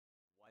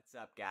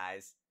What's up,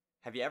 guys?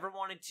 Have you ever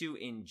wanted to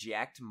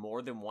inject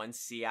more than one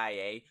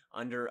CIA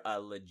under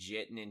a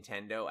legit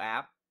Nintendo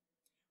app?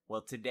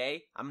 Well,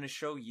 today I'm going to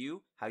show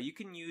you how you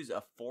can use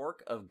a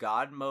fork of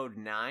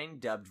Godmode9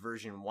 dubbed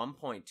version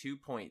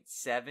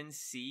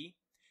 1.2.7c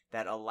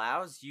that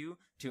allows you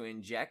to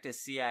inject a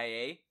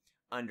CIA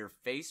under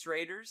Face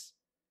Raiders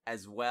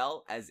as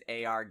well as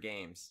AR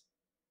games.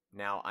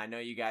 Now, I know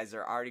you guys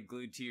are already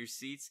glued to your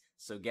seats,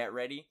 so get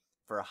ready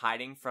for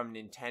Hiding from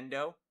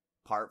Nintendo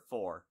Part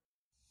 4.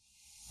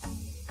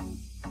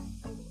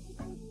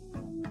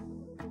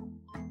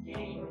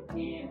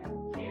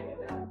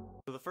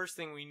 So the first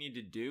thing we need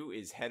to do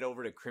is head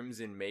over to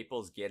Crimson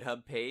Maple's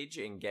GitHub page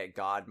and get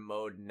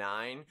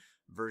Godmode9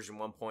 version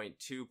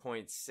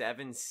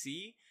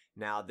 1.2.7c.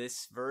 Now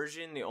this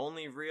version, the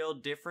only real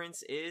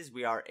difference is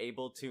we are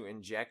able to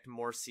inject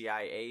more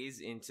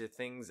CIAs into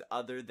things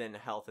other than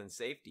health and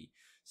safety.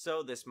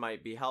 So this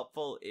might be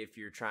helpful if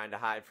you're trying to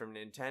hide from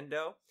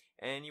Nintendo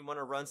and you want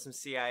to run some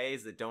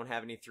CIAs that don't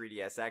have any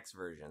 3DSX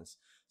versions.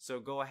 So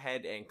go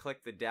ahead and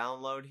click the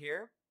download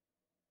here,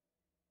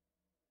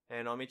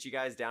 and I'll meet you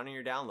guys down in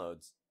your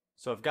downloads.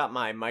 So I've got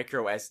my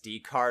micro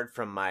SD card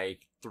from my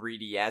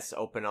 3DS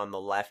open on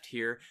the left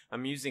here.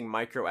 I'm using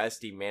micro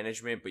SD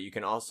management, but you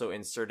can also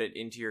insert it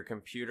into your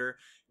computer.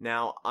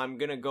 Now I'm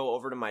gonna go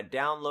over to my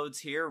downloads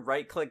here,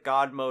 right click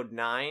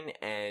Godmode9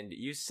 and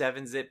use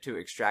 7-zip to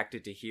extract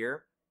it to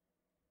here.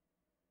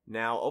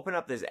 Now open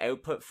up this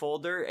output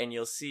folder and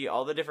you'll see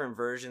all the different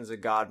versions of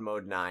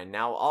Godmode9.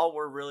 Now all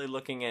we're really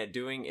looking at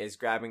doing is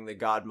grabbing the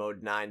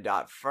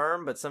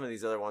Godmode9.firm, but some of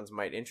these other ones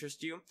might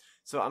interest you.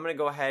 So I'm going to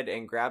go ahead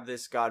and grab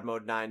this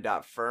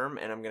Godmode9.firm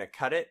and I'm going to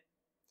cut it.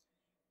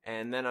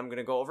 And then I'm going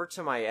to go over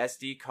to my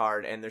SD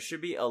card and there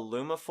should be a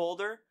Luma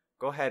folder.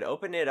 Go ahead,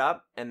 open it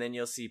up, and then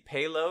you'll see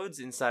payloads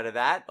inside of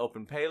that.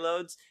 Open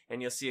payloads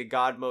and you'll see a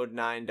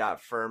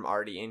Godmode9.firm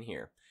already in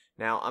here.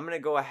 Now, I'm going to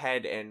go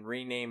ahead and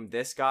rename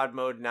this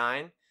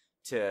Godmode9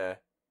 to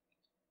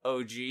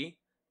OG,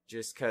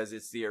 just because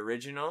it's the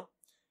original.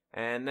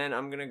 And then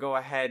I'm going to go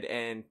ahead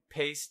and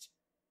paste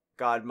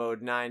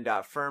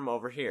Godmode9.firm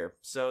over here.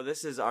 So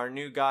this is our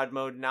new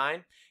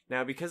Godmode9.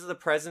 Now, because of the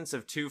presence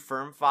of two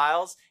firm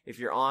files, if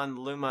you're on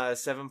Luma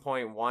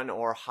 7.1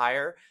 or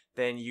higher,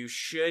 then you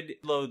should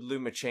load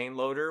Luma Chain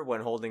Loader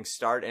when holding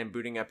start and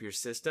booting up your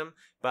system.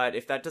 But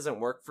if that doesn't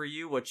work for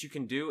you, what you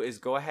can do is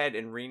go ahead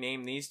and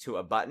rename these to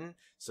a button.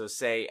 So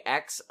say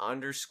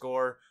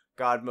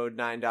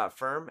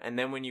X_Godmode9.firm, and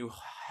then when you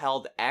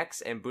held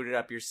X and booted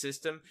up your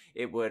system,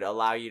 it would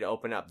allow you to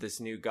open up this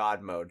new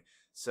God mode.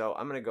 So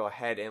I'm going to go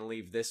ahead and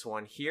leave this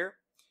one here.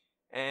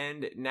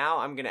 And now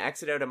I'm going to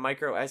exit out of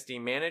micro SD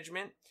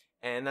management.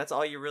 And that's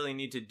all you really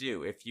need to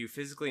do. If you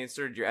physically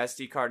inserted your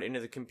SD card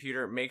into the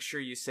computer, make sure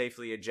you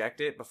safely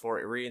eject it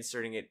before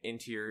reinserting it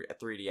into your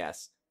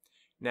 3DS.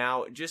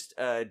 Now, just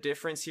a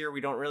difference here, we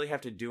don't really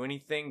have to do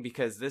anything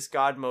because this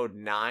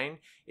Godmode9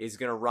 is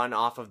going to run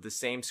off of the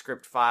same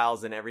script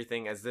files and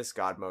everything as this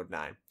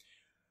Godmode9.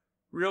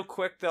 Real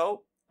quick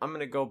though, I'm going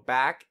to go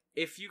back.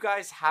 If you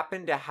guys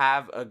happen to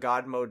have a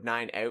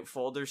Godmode9 out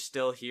folder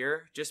still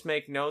here, just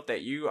make note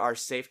that you are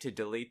safe to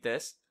delete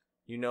this.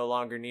 You no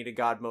longer need a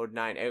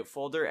Godmode9 out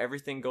folder.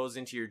 Everything goes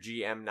into your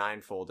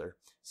GM9 folder.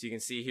 So you can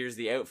see here's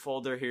the out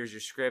folder, here's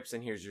your scripts,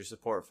 and here's your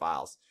support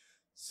files.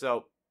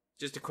 So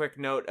just a quick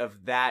note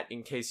of that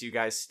in case you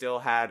guys still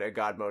had a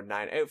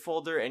Godmode9 out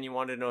folder and you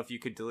wanted to know if you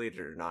could delete it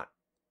or not.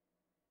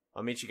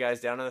 I'll meet you guys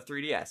down on the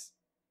 3DS.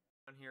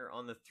 Down here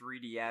on the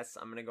 3DS,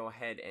 I'm going to go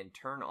ahead and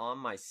turn on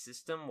my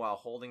system while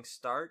holding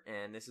start,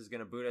 and this is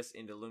going to boot us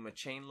into Luma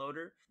Chain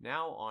Loader.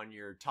 Now on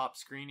your top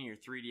screen of your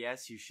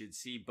 3DS, you should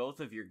see both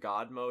of your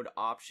God mode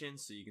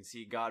options, so you can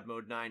see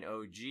Godmode9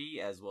 OG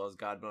as well as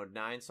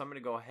Godmode9. So I'm going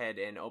to go ahead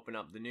and open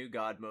up the new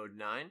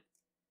Godmode9,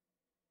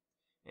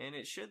 and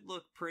it should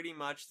look pretty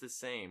much the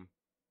same.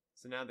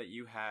 So now that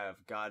you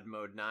have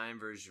Godmode9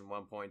 version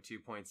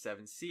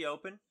 1.2.7c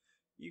open,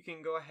 you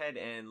can go ahead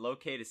and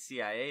locate a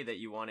CIA that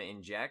you want to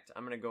inject.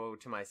 I'm going to go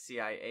to my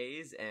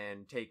CIAs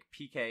and take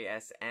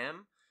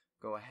PKSM.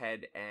 Go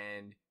ahead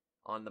and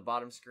on the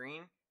bottom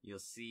screen, you'll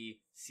see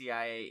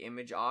CIA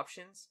image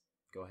options.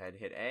 Go ahead,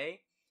 hit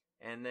A,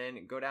 and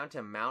then go down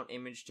to mount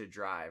image to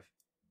drive.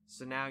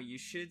 So now you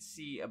should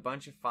see a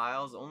bunch of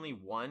files. Only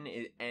one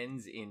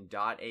ends in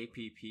 .app.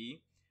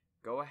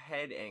 Go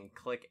ahead and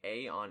click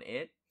A on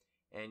it,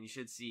 and you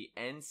should see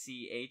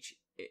NCCH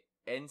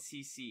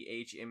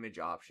image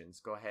options.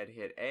 Go ahead,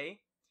 hit A,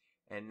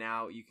 and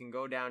now you can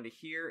go down to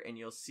here and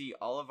you'll see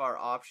all of our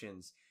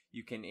options.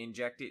 You can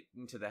inject it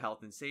into the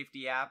health and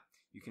safety app,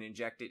 you can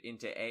inject it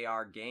into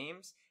AR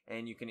games,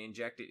 and you can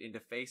inject it into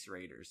Face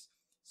Raiders.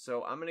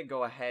 So I'm going to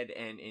go ahead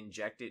and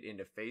inject it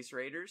into Face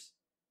Raiders,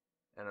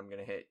 and I'm going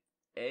to hit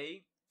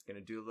A. It's going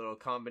to do a little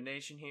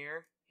combination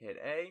here, hit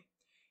A.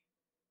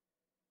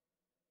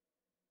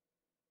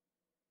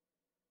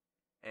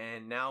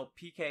 And now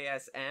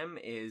PKSM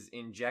is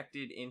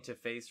injected into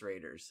Face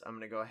Raiders. I'm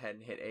going to go ahead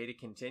and hit A to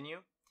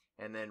continue,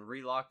 and then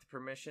relock the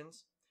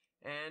permissions.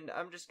 And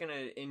I'm just going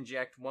to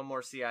inject one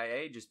more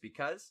CIA just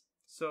because.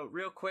 So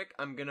real quick,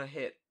 I'm going to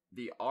hit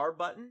the R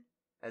button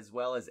as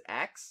well as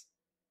X,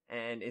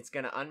 and it's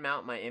going to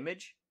unmount my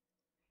image.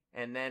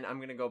 And then I'm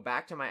going to go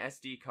back to my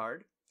SD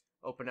card,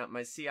 open up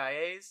my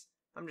CIAs.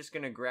 I'm just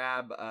going to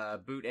grab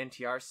boot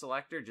NTR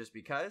selector just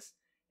because,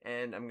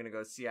 and I'm going to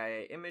go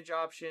CIA image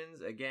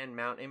options, again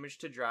mount image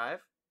to drive.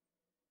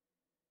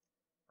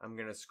 I'm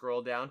going to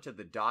scroll down to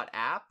the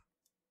 .app,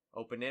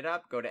 open it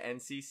up, go to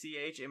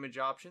NCCH image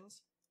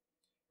options,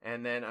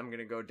 and then I'm going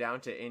to go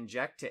down to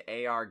Inject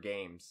CIAs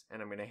games,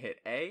 and I'm going to hit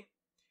A,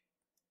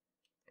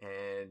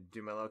 and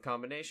do my little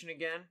combination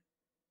again.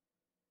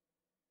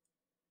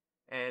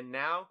 And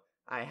now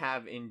I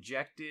have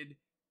injected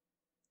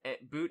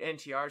boot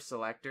NTR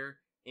selector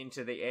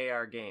into the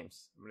AR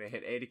games. I'm going to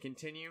hit A to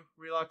continue,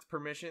 relock the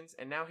permissions,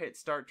 and now hit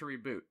start to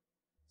reboot.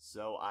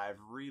 So I've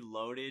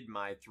reloaded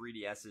my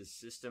 3DS's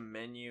system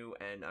menu,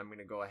 and I'm going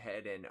to go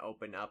ahead and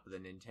open up the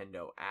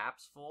Nintendo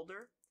apps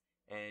folder.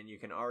 And you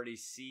can already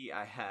see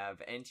I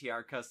have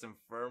NTR custom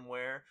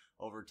firmware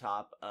over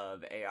top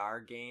of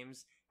AR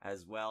games,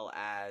 as well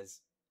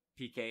as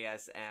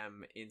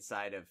PKSM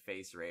inside of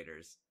Face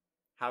Raiders.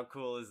 How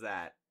cool is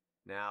that?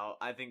 Now,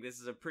 I think this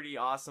is a pretty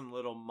awesome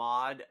little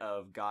mod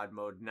of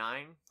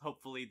Godmode9.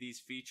 Hopefully these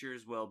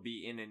features will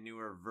be in a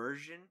newer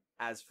version.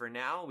 As for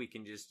now, we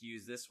can just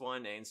use this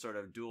one and sort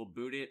of dual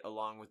boot it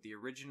along with the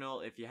original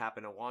if you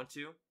happen to want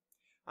to.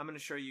 I'm going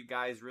to show you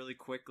guys really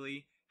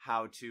quickly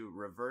how to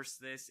reverse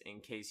this in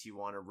case you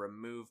want to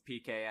remove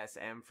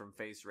PKSM from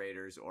Face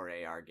Raiders or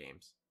AR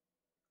games.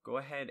 Go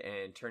ahead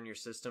and turn your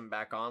system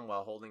back on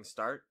while holding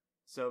start.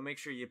 So make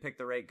sure you pick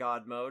the right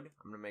God mode.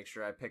 I'm going to make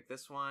sure I pick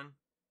this one.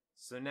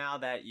 So now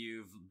that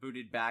you've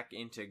booted back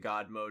into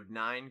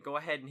Godmode9, go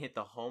ahead and hit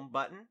the home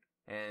button.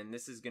 And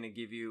this is going to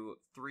give you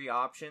 3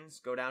 options.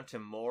 Go down to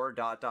more ...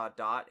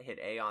 hit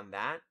A on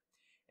that.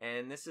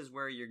 And this is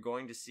where you're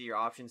going to see your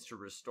options to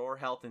restore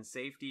health and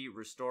safety,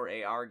 restore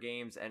AR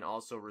games, and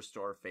also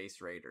restore Face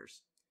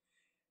Raiders.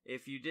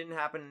 If you didn't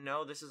happen to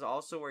know, this is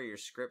also where your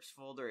scripts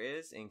folder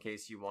is in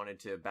case you wanted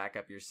to back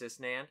up your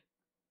sysnand.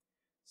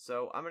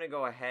 So I'm going to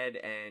go ahead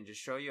and just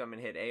show you. I'm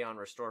going to hit A on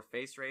restore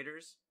Face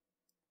Raiders.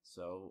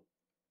 So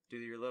do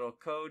your little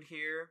code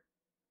here.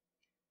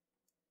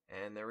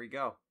 And there we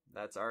go.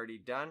 That's already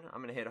done.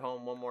 I'm going to hit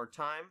home one more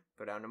time.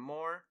 Go down to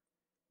more.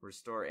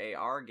 Restore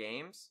AR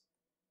games.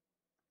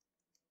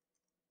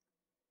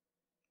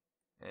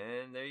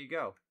 And there you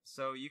go.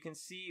 So you can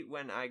see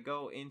when I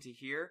go into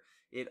here,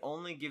 it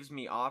only gives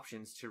me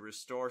options to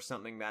restore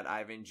something that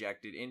I've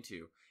injected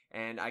into.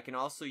 And I can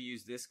also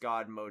use this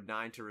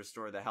Godmode9 to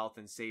restore the health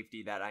and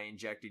safety that I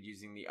injected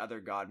using the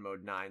other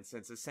Godmode9,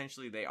 since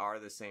essentially they are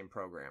the same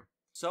program.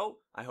 So,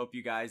 I hope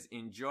you guys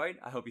enjoyed.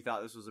 I hope you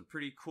thought this was a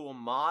pretty cool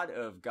mod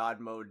of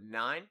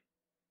Godmode9.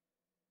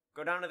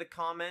 Go down to the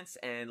comments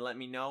and let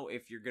me know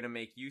if you're going to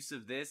make use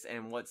of this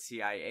and what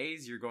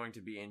CIAs you're going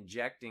to be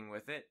injecting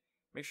with it.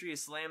 Make sure you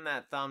slam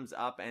that thumbs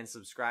up and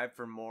subscribe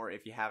for more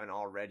if you haven't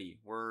already.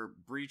 We're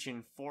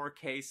breaching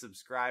 4K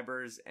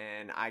subscribers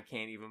and I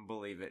can't even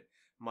believe it.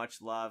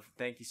 Much love.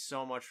 Thank you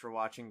so much for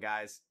watching,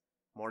 guys.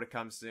 More to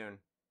come soon.